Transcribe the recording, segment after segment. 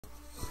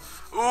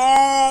Ooh,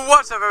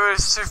 what's up everybody,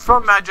 this is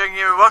from Mad Dragon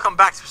Gamer. Welcome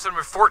back to episode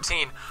number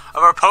 14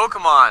 of our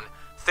Pokemon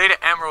Theta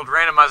Emerald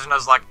Randomizer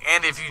Nuzlocke.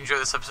 And if you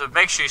enjoyed this episode,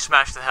 make sure you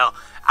smash the hell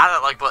out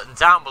of that like button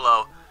down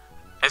below,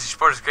 as your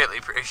support is greatly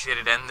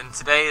appreciated. And in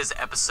today's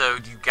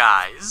episode, you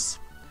guys,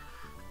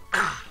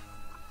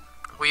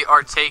 we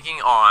are taking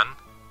on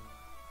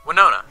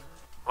Winona.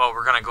 Well,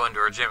 we're gonna go into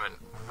her gym and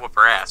whoop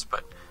her ass,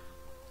 but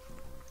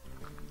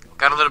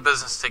got a little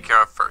business to take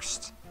care of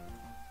first.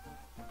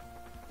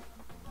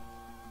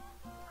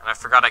 And I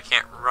forgot I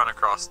can't run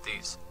across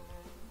these.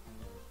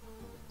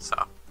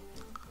 So,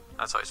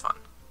 that's always fun.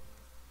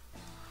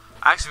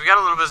 Actually, we got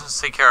a little business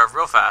to take care of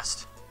real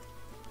fast.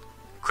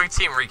 Quick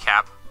team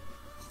recap.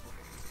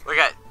 We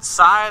got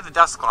Sai the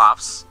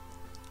Dusclops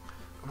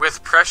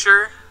with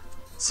Pressure,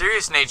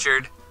 Serious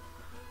Natured,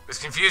 with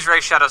Confused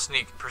Ray, Shadow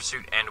Sneak,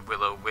 Pursuit, and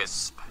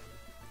Will-O-Wisp.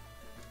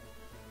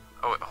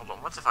 Oh wait, hold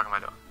on, what the fuck am I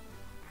doing?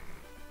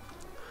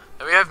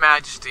 Then we have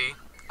Majesty,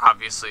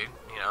 obviously,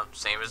 you know,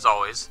 same as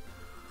always.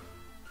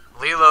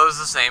 Lilo's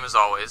the same as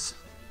always.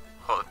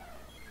 Hold on.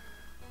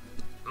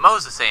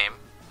 Mo's the same.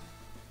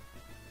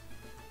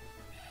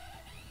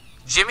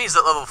 Jimmy's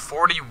at level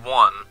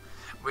 41,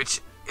 which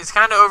is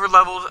kind of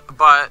over-leveled,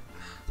 but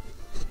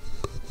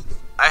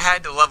I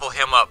had to level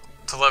him up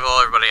to level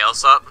everybody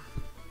else up.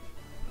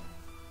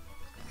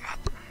 God,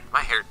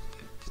 my hair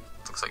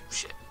looks like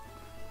shit.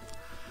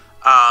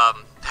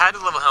 Had to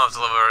level him up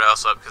to level everybody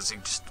else up because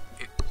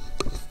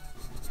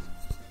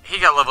he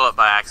got leveled up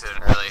by accident,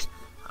 really.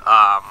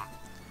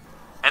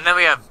 And then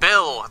we have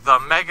Bill, the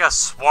Mega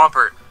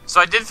Swampert.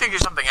 So I did figure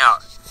something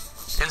out.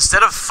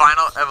 Instead of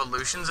final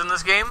evolutions in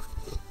this game,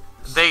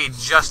 they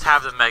just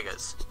have the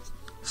Megas.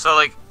 So,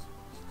 like,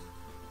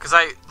 because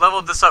I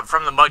leveled this up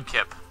from the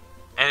Mudkip,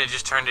 and it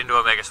just turned into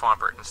a Mega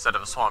Swampert instead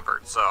of a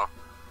Swampert. So,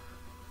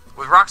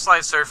 with Rock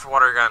Slide, Surf,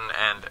 Water Gun,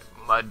 and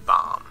Mud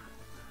Bomb.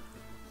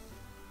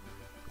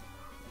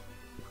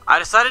 I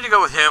decided to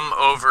go with him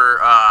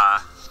over,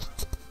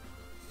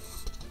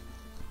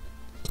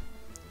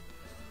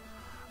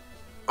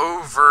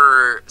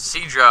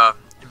 Seadra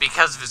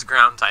because of his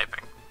ground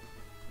typing.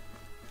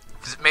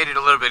 Because it made it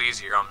a little bit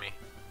easier on me.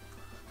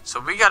 So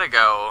we gotta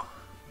go,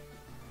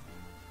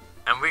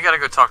 and we gotta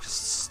go talk to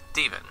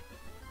Steven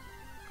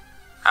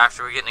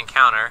after we get an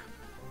encounter.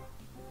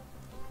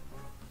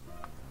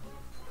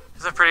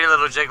 He's a pretty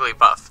little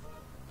Jigglypuff.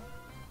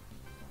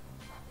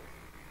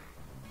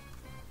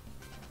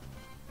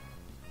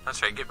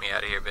 That's right, get me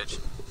out of here, bitch.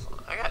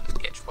 I got an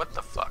itch. What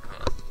the fuck,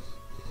 man?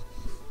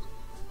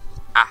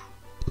 Ah.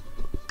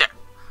 There.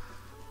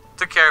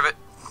 Took care of it.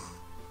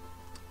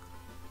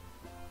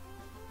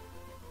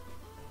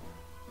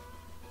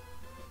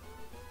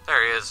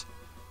 There he is.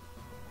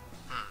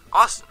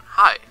 Austin,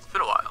 hi. It's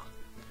been a while.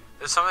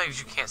 There's some things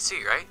you can't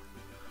see, right?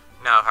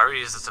 Now, if I were to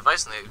use this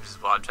device on the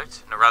invisible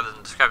object, now rather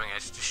than describing it, I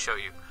should just show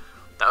you.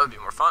 That would be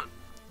more fun.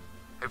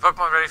 Are your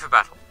Pokemon ready for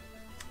battle?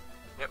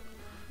 Yep.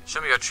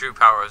 Show me your true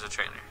power as a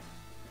trainer.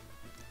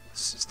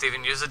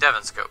 Steven, use the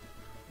Devon scope.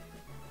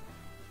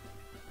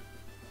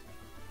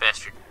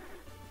 Bastard.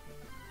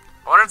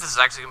 I wonder if this is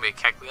actually going to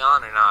be a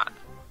Kecleon or not.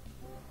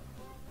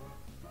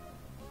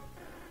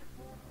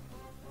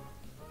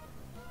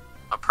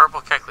 A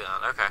purple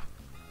Kecleon, okay.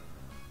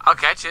 I'll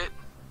catch it.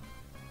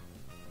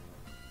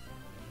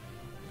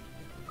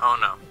 Oh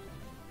no.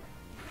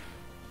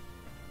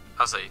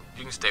 I'll say,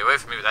 you can stay away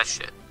from me with that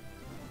shit.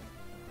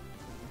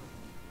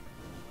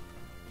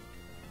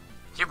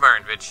 You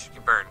burned, bitch.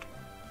 You burned.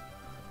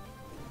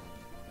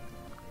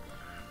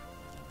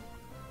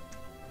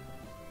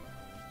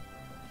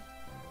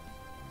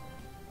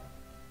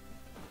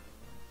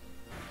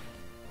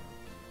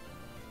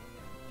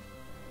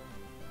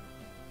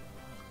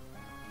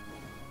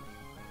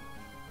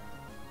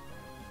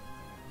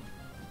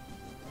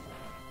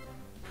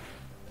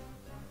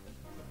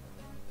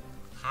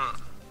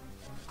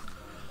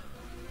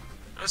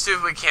 Let's see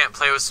if we can't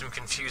play with some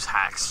confused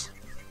hacks.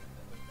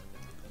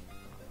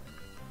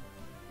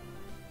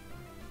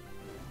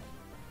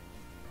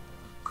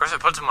 Of course,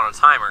 it puts him on a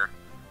timer,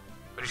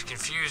 but he's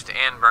confused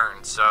and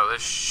burned, so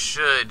this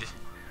should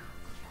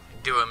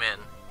do him in.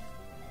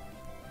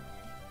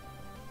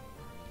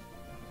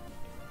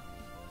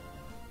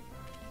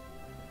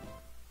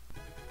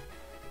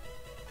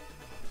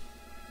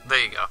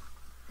 There you go.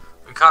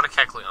 We caught a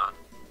Kecleon.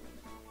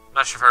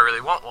 Not sure if I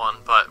really want one,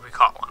 but we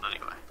caught one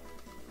anyway.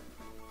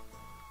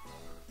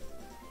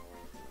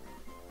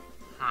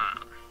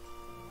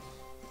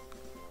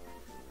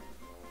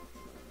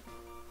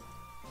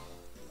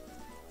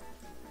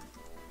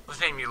 Let's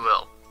name you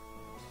Lil.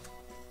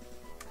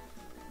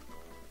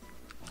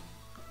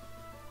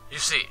 You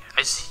see,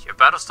 I see, your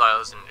battle style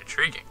is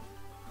intriguing.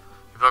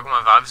 Your Pokemon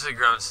have obviously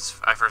grown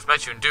since I first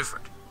met you in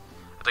Dewford.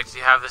 I'd like to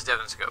have this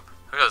Devon scope.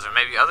 Who knows, there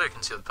may be other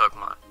concealed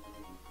Pokemon.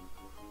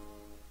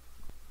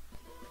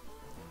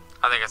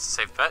 I think that's a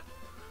safe bet.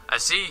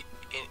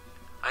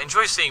 I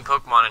enjoy seeing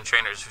Pokemon and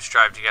trainers who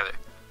strive together.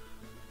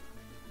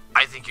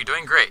 I think you're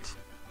doing great.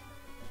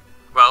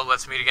 Well,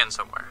 let's meet again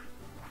somewhere.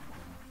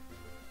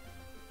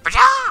 But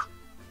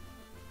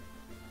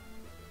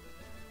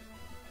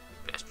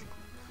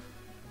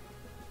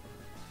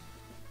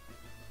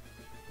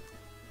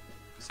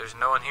there's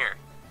no one here.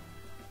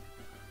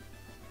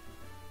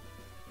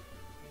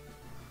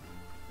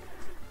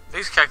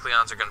 These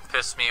Kecleons are gonna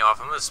piss me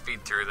off. I'm gonna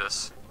speed through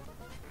this.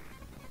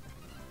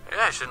 Maybe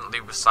I shouldn't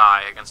lead with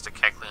Psy against a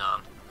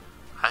Kecleon.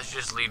 I should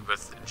just lead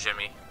with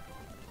Jimmy.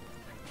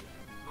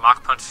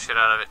 Mach punch the shit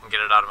out of it and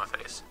get it out of my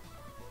face.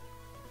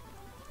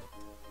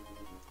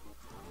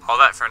 All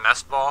that for a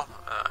nest ball?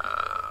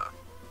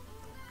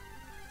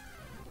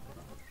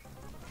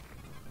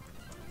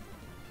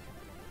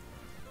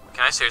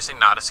 Can I seriously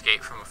not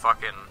escape from a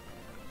fucking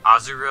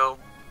Azurill?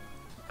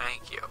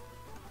 Thank you.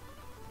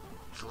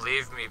 Just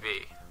leave me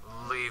be.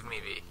 Leave me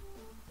be.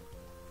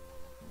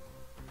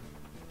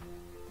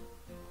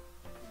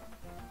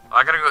 Well,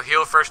 I gotta go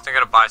heal first and I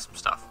gotta buy some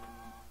stuff.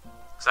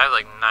 Cause I have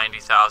like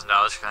 $90,000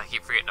 because I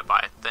keep forgetting to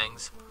buy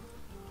things.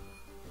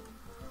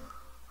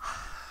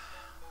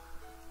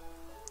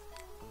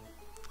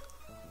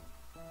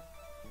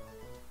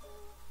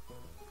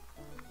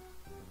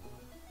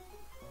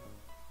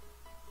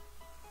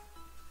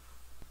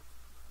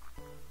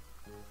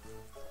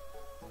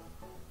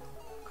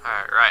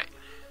 Alright.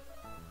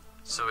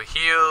 So we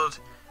healed.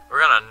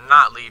 We're gonna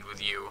not lead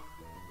with you.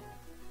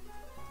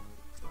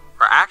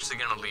 We're actually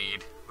gonna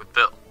lead with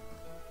Bill.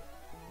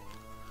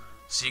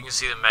 So you can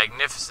see the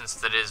magnificence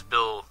that is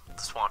Bill the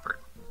Swampert.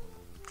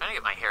 I'm trying to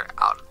get my hair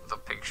out of the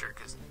picture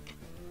because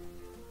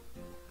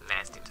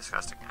nasty and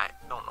disgusting. I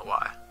don't know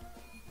why.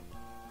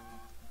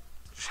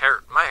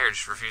 My hair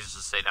just refuses to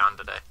stay down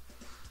today.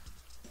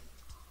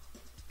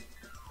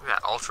 Look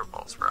at that Ultra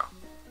Balls, bro.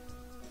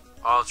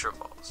 Ultra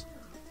Balls.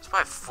 Let's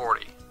buy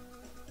 40.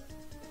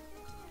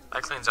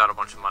 That cleans out a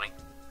bunch of money.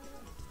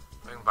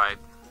 We can buy...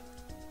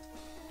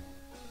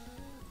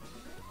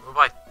 We'll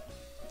buy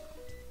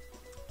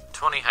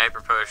 20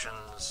 Hyper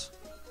Potions.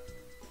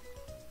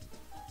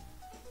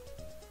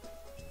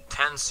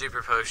 10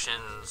 Super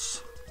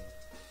Potions.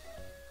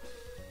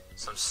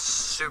 Some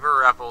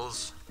Super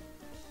Rapples.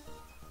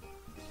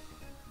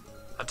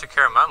 That took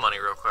care of my money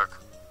real quick.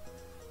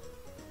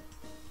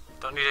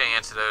 Don't need any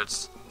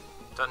antidotes.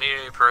 Don't need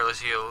any Pearless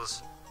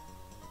Heals.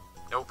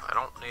 Nope, I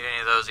don't need any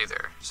of those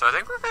either. So I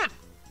think we're good.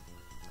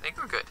 I think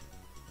we're good.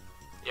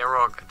 Yeah, we're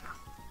all good.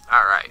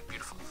 Alright,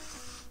 beautiful.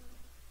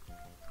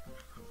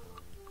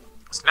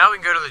 So now we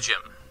can go to the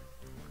gym.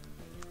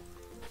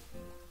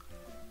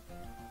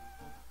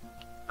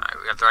 Alright,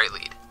 we got the right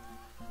lead.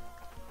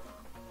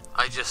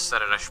 I just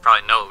said it, I should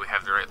probably know we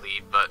have the right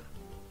lead, but...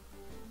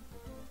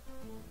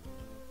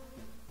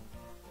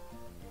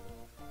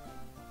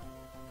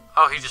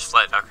 Oh, he just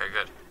fled. Okay,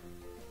 good.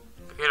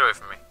 Get away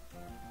from me.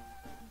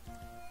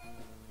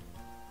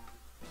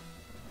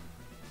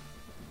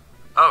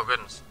 Oh,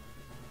 goodness.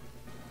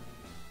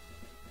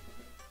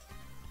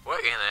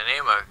 What in the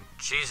name of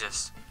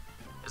Jesus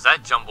is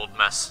that jumbled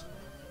mess?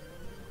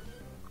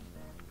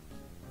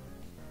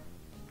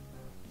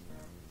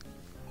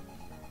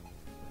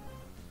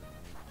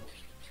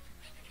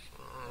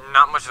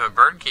 Not much of a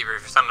bird keeper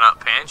if you're sending out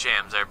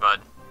Panchams there,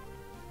 bud.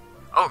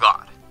 Oh,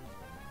 God.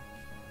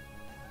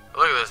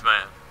 Look at this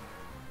man.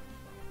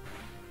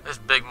 This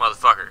big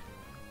motherfucker.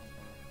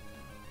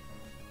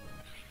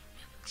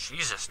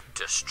 Jesus,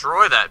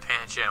 destroy that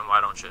Pancham, why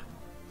don't you?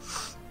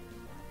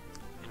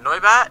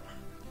 Noibat?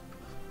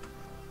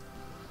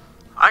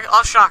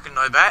 I'll shock a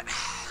Noibat.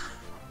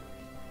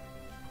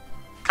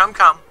 Come,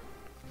 come.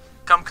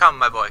 Come, come,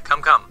 my boy.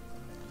 Come, come.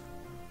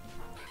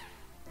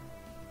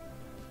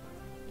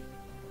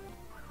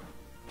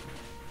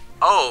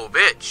 Oh,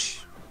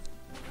 bitch.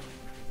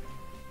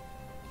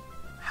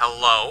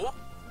 Hello?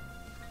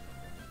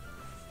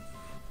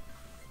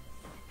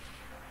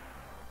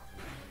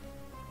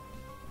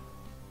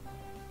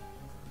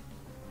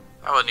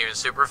 That wasn't even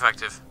super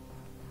effective.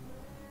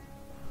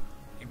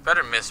 You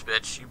better miss,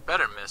 bitch. You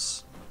better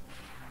miss.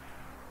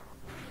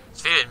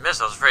 If he didn't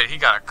miss, I was afraid he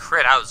got a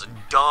crit. I was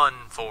done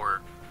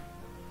for.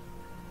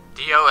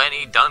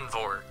 D-O-N-E, done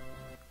for.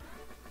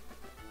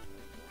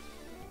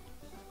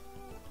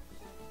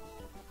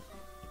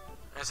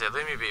 I said,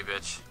 leave me be,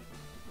 bitch.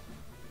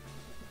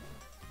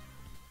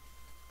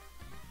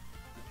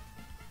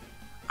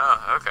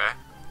 Oh, okay.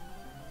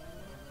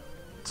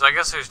 So I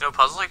guess there's no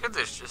puzzle like it,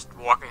 there's just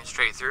walking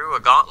straight through a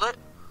gauntlet?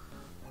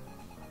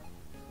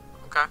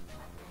 Okay.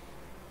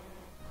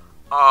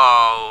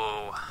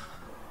 Oh.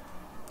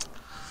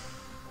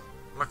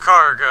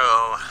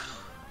 Macargo.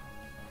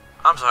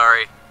 I'm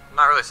sorry. I'm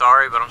not really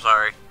sorry, but I'm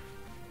sorry.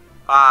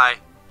 Bye.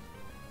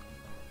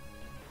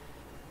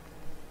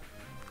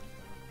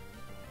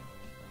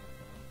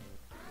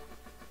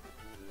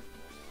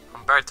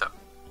 Umberto.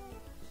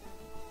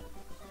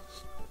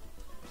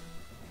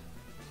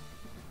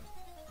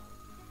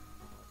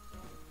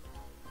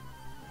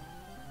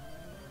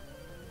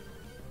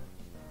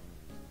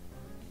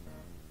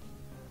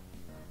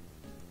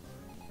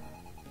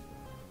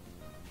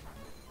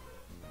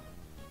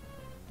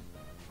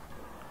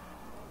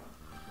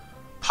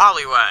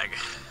 Poliwag.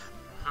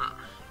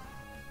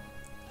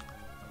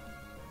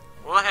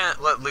 We'll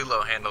let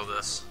Lilo handle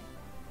this.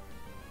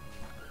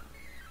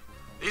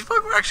 These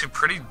books were actually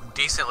pretty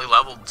decently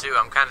leveled too.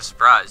 I'm kind of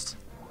surprised.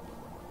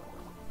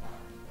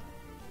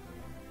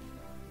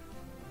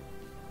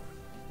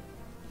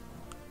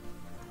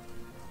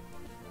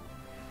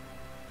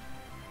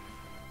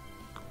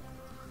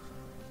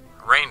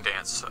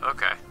 chance.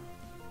 Okay.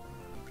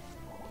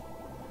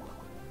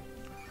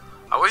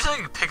 I wish I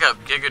could pick up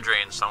Giga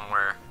Drain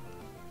somewhere.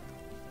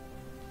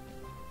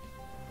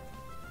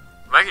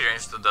 Mega Drain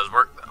still does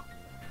work though.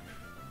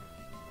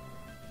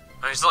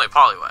 I mean, it's only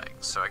Poliwag,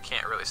 so I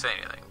can't really say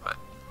anything, but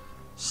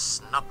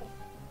Snubble.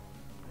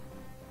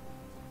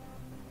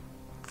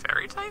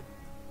 Fairy type?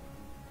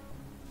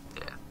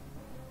 Yeah.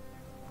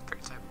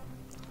 Fairy type.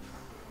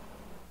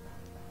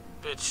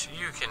 Bitch,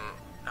 you can...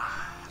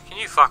 Can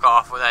you fuck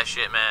off with that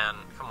shit, man?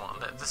 Come on,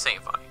 this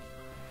ain't funny.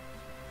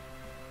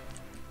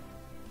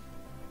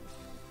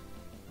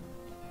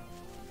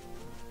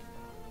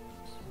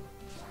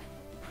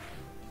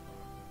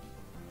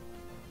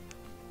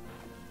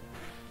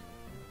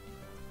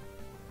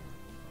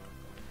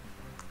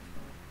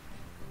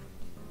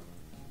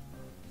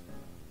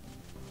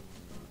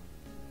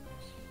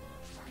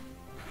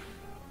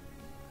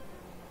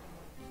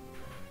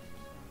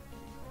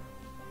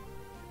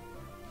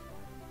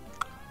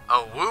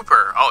 A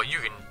Wooper. Oh, you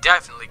can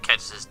definitely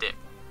catch this dick.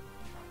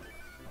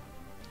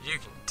 You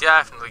can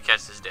definitely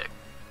catch this dick.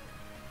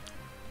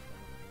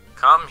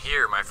 Come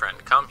here, my friend.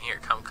 Come here.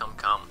 Come.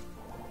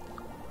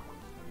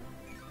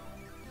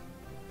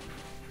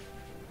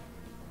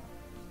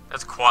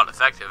 That's quite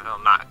effective, if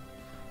I'm not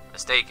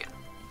mistaken.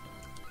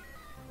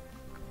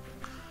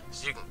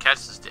 So you can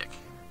catch this dick.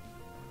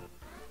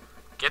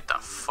 Get the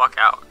fuck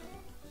out.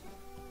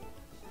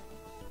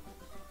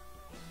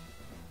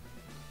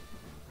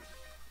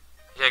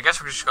 Yeah, I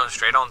guess we're just going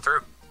straight on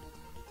through.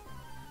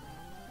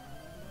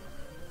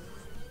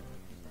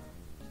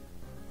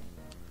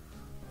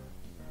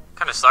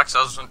 Kinda sucks.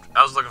 I was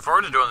looking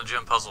forward to doing the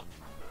gym puzzle.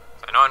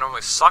 I know I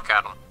normally suck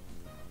at them.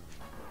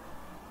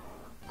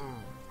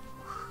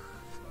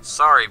 Ooh.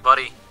 Sorry,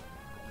 buddy.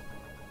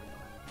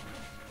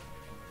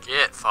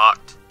 Get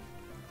fucked.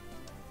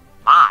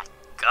 My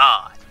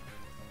God.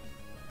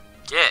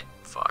 Get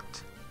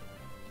fucked.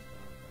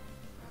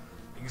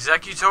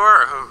 Executor?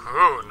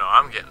 Oh, no,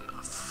 I'm getting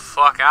the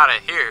fuck out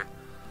of here.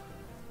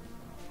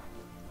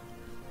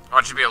 I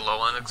want you to be a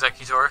Alolan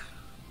Executor.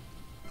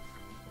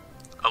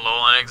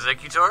 Alolan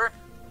Executor?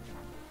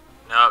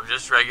 No,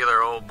 just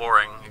regular old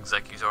boring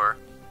Executor.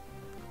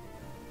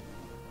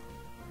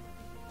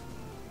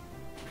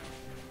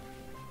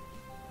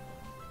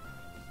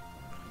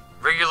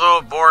 Regular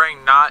old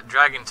boring, not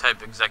dragon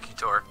type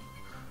Executor.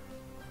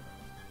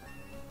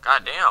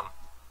 Goddamn.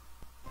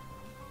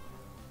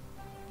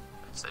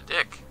 That's a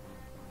dick.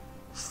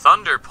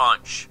 Thunder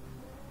Punch.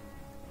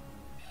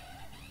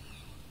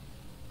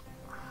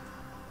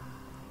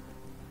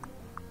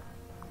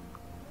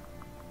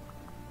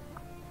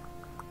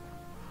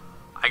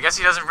 I guess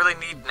he doesn't really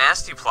need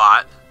Nasty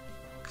Plot,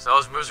 because all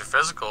his moves are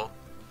physical.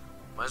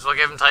 Might as well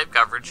give him type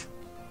coverage.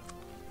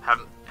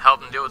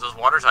 Help him deal with those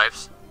water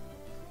types.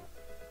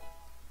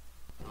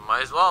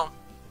 Might as well.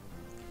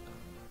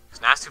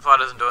 Because Nasty Plot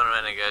isn't doing him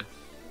any good.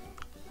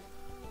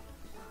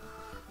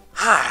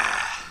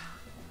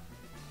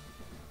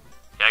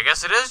 Yeah, I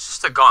guess it is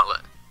just a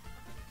gauntlet.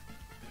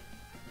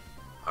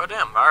 Oh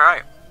damn,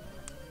 alright.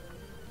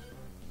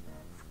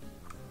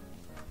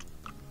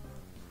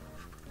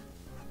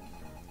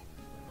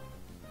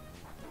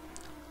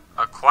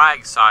 A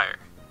Quagsire.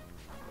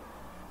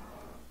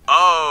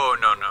 Oh,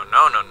 no.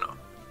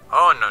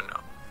 Oh, no.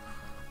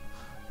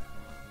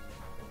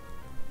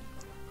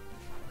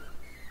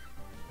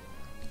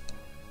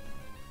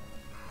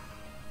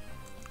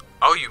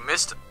 Oh, you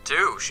missed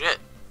too. Shit.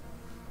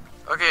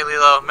 Okay,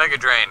 Lilo, Mega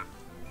Drain.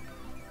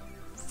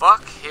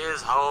 Fuck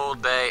his whole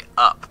day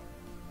up.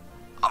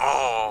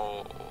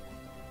 Oh.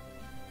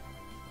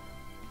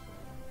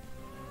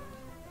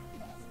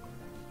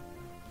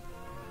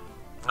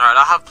 Alright,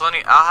 I'll have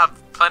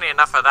plenty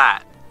enough of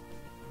that.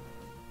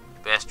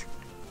 You bastard.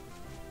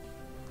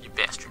 You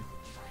bastard.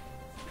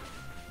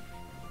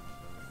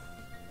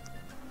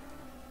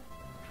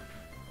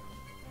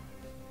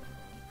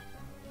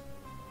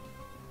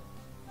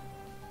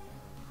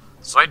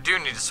 So I do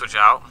need to switch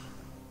out.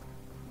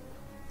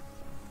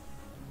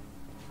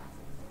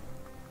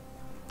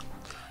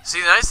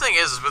 See, the nice thing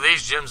is with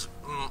these gyms,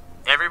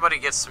 everybody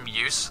gets some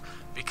use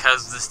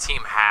because this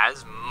team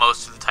has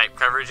most of the type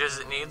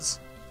coverages it needs.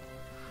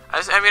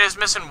 I mean, it's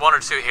missing one or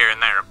two here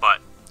and there, but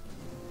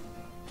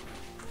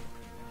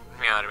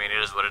you know what I mean,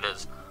 it is what it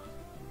is.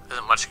 There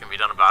isn't much can be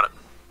done about it.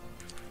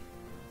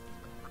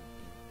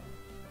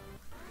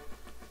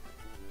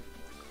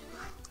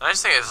 The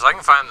nice thing is I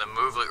can find the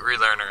move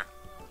relearner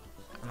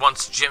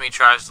once Jimmy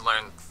tries to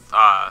learn,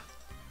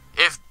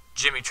 if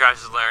Jimmy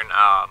tries to learn,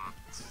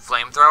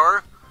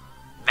 Flamethrower.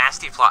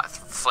 Nasty Plot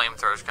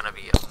Flamethrower is gonna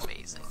be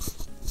amazing.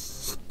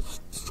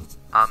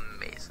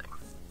 Amazing.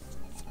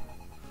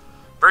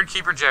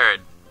 Birdkeeper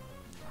Jared.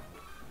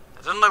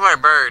 That doesn't look like a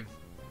bird.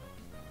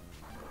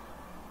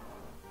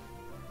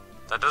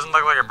 That doesn't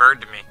look like a bird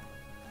to me.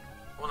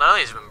 Well, none of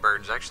these have been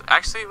birds, actually.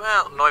 Actually,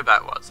 well,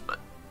 Noibat was, but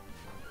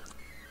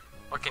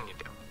what can you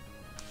do?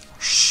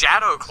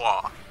 Shadow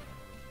Claw.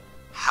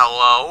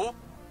 Hello?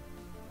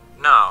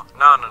 No.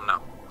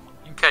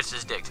 You catch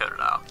this dick,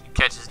 Totodile. You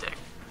catch this dick.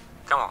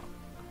 Come on.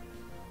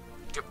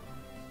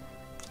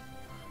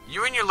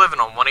 You and you're living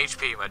on 1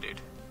 HP, my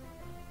dude.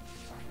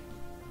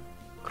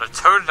 But a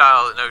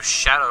Totodile that knows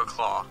Shadow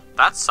Claw.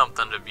 That's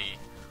something to be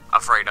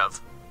afraid of.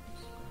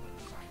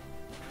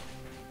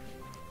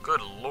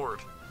 Good lord.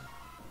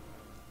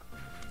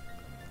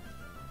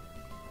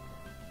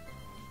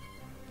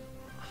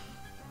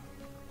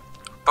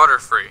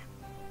 Butterfree.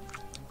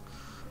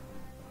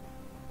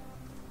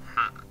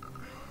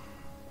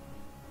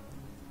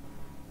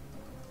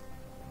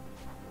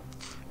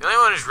 The only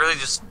one who's really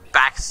just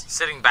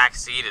sitting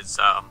back-seated,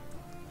 so...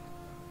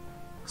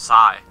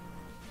 Sigh.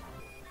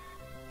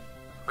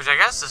 Which I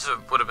guess this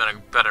would have been a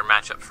better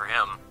matchup for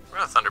him. We're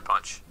gonna Thunder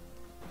Punch.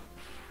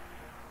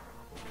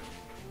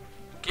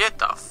 Get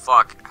the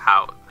fuck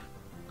out.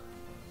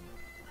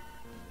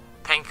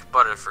 Pink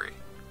Butterfree.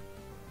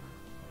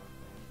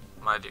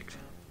 My dude.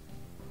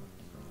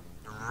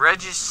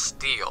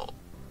 Registeel.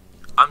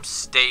 I'm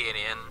staying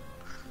in.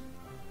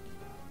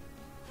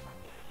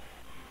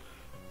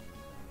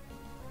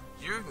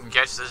 You can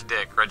catch this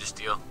dick,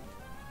 Registeel.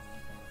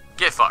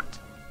 Get fucked.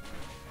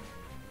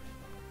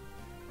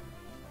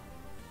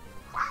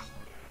 Wow.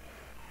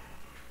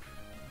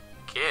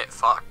 Get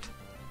fucked.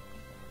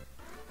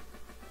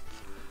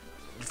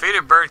 Your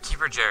favorite bird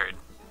keeper, Jared.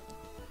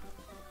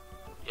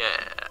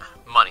 Yeah.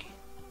 Money.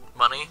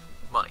 Money.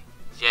 Money.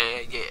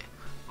 Yeah, yeah.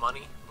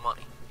 Money.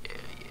 Money. Yeah,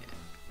 yeah.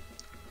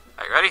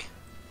 Alright, ready?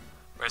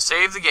 We're gonna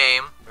save the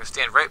game. We're gonna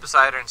stand right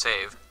beside her and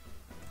save.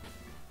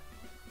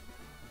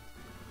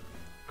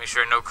 Make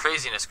sure no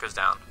craziness goes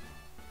down.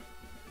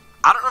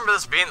 I don't remember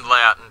this being the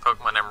layout in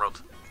Pokemon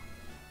Emerald.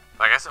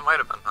 But I guess it might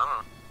have been.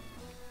 I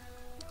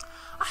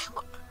don't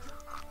know.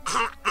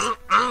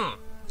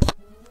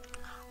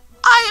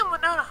 I am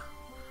Winona.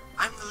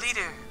 I'm the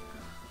leader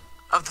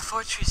of the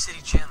Fortress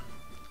City Gym.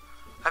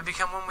 I've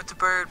become one with the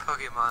bird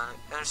Pokemon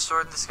and have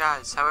soared in the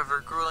skies.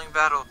 However grueling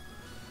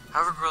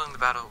the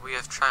battle, we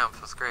have triumphed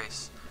with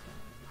grace.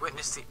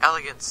 Witness the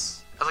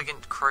elegant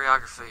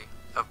choreography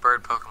of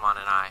bird Pokemon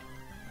and I.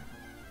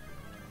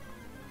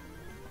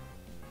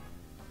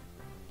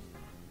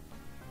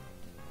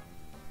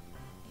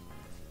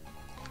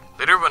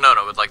 Leader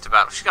Winona would like to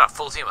battle. She got a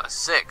full team of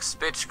 6.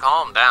 Bitch,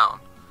 calm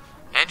down.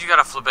 And you got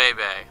a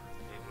Flabébé.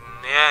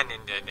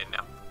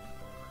 No.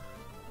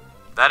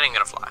 That ain't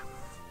gonna fly.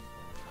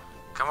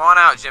 Come on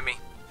out, Jimmy.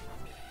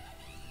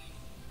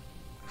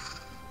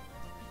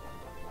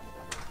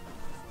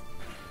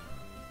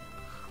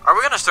 Are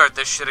we gonna start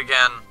this shit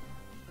again?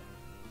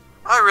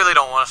 I really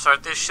don't want to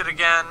start this shit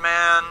again,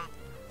 man.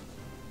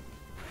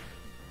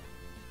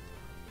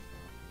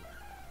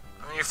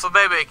 I mean, your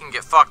Flabébé can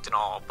get fucked and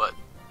all, but...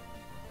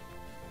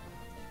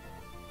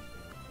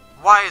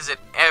 why is it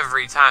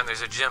every time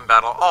there's a gym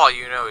battle, all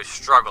you know is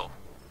struggle?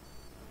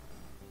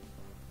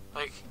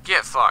 Like,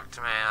 get fucked,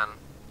 man.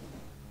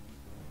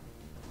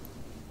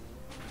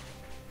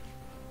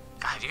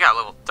 God, you got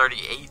level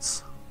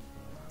 38s.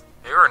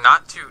 They were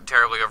not too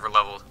terribly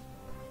over-leveled.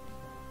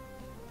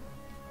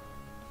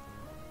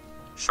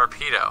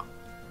 Sharpedo.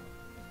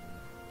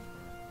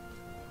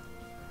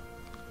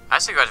 I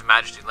say go to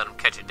Majesty and let him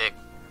catch a dick.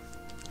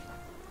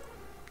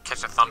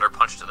 Catch a Thunder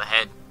Punch to the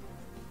head.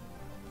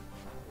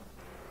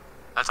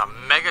 That's a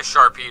Mega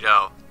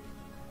Sharpedo.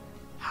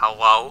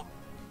 Hello?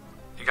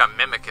 You got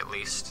Mimic at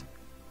least.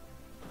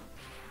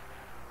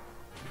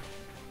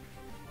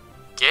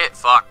 Get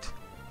fucked.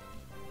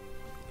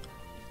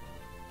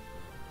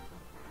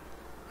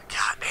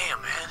 God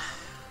damn, man.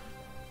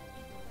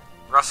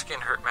 Ruskin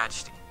hurt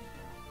Majesty.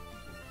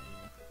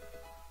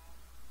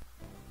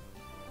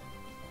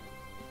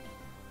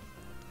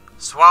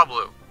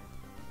 Swablu.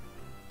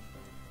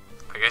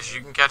 I guess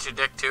you can catch a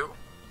dick too.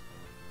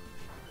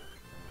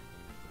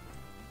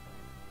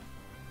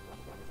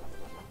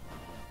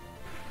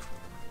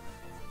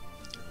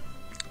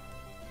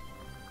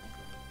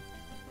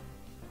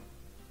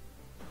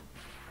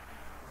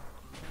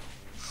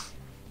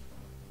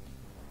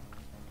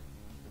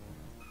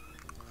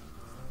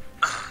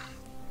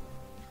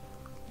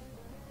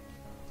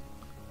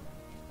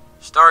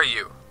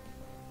 Staryu.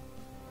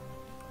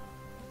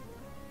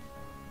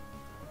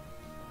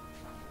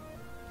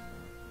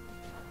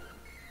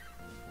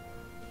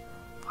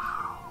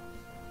 Wow.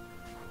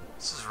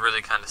 This is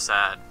really kind of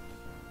sad.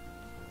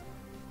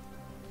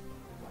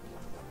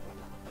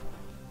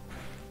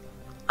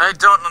 I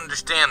don't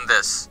understand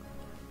this.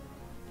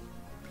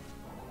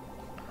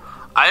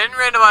 I didn't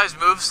randomize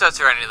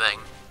movesets or anything.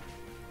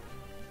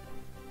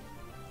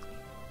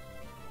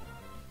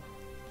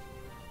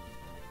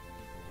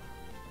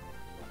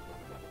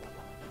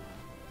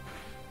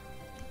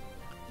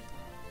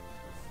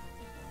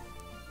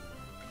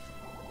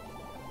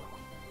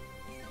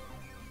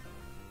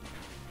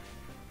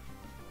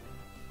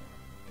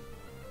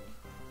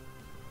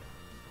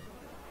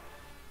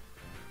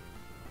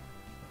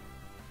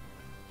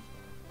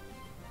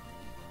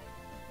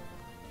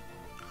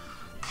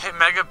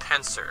 Mega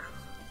Pinsir.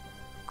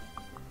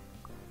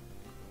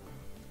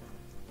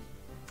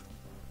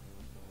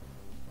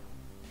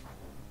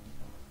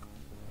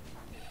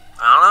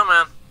 I don't know,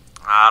 man.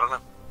 I don't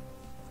know.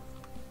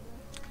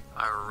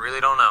 I really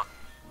don't know.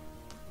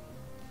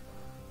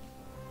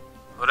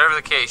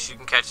 the case, you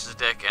can catch his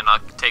dick and I'll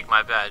take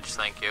my badge,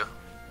 thank you.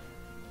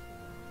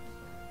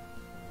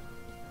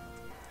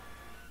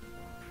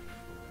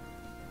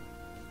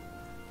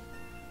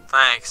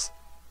 Thanks.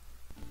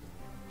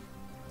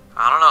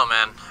 I don't know,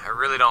 man. I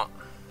really don't.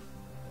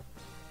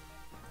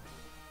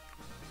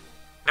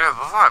 Never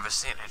before have I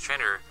seen a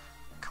trainer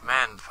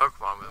command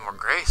Pokemon with more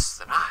grace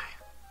than I.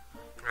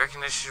 In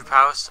recognition of your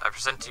prowess, I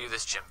present to you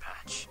this gym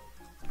badge.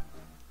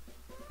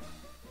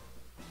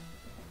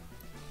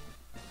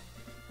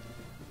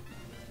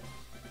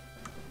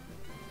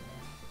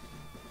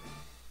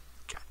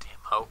 Goddamn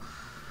hoe.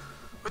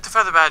 With the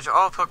feather badge,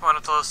 all Pokemon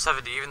up to level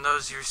 70, even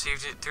those you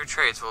received it through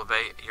trades, will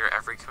obey your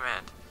every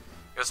command.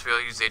 You'll also be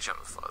able to use the jump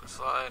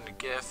fly and a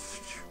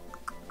gift.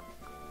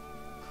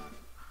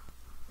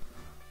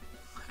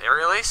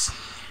 Aerial Ace?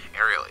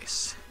 Aerial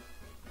Ace.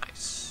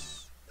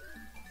 Nice.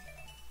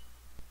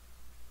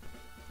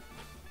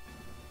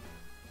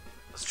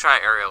 Let's try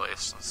Aerial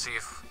Ace and see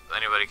if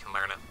anybody can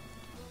learn it.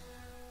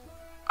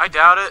 I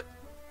doubt it.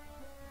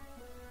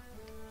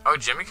 Oh,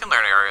 Jimmy can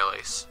learn Aerial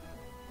Ace.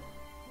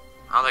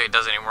 I don't think it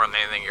does any more than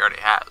anything he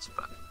already has,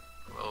 but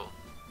we'll...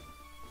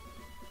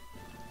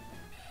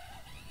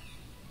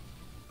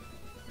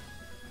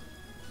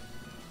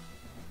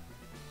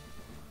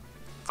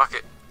 Fuck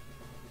it.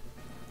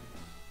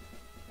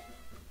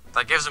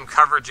 That gives him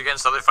coverage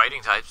against other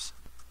fighting types.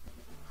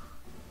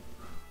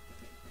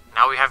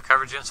 Now we have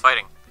coverage against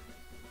fighting.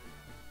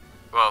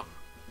 Well,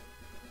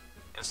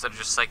 instead of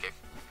just psychic.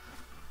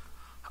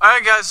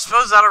 Alright guys, I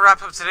suppose that'll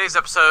wrap up today's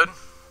episode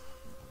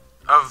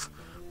of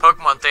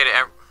Pokemon Theta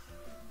Emerald.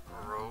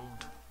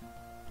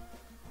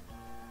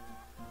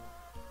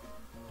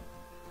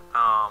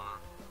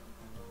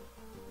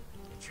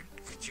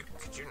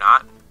 Could you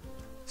not?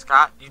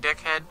 Scott, you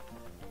dickhead?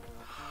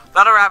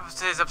 That'll wrap up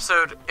today's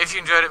episode. If you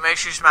enjoyed it, make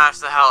sure you smash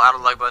the hell out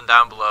of the like button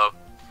down below.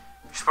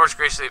 Your support's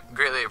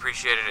greatly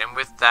appreciated. And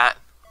with that,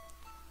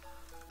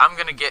 I'm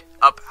going to get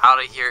up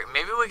out of here.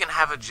 Maybe we can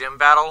have a gym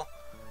battle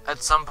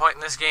at some point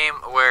in this game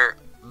where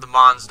the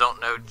Mons don't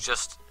know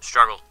just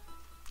struggle.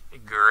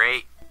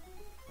 Great.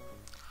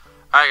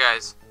 Alright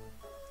guys,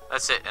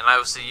 that's it. And I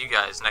will see you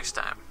guys next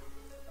time.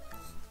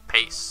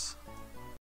 Peace.